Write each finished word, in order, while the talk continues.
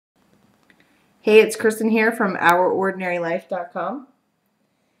Hey, it's Kristen here from OurOrdinaryLife.com,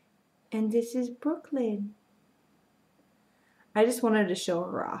 and this is Brooklyn. I just wanted to show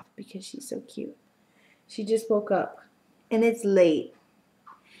her off because she's so cute. She just woke up, and it's late,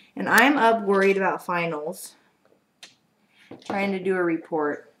 and I'm up worried about finals, trying to do a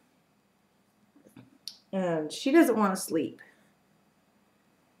report, and she doesn't want to sleep.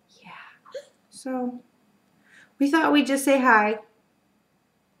 Yeah, so we thought we'd just say hi.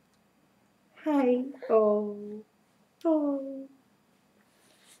 Hi. Oh.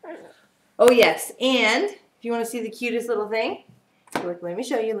 Oh yes, and if you want to see the cutest little thing, look, let me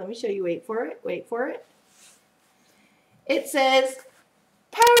show you, wait for it. It says,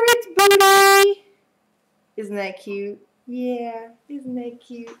 Pirate's Booty! Isn't that cute? Yeah, isn't that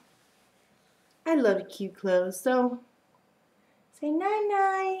cute? I love cute clothes, so say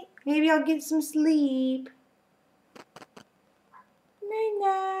night-night. Maybe I'll get some sleep.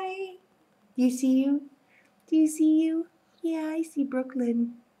 Night-night. Do you see you? Do you see you? Yeah, I see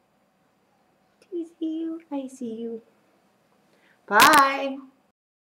Brooklyn. Do you see you? I see you. Bye.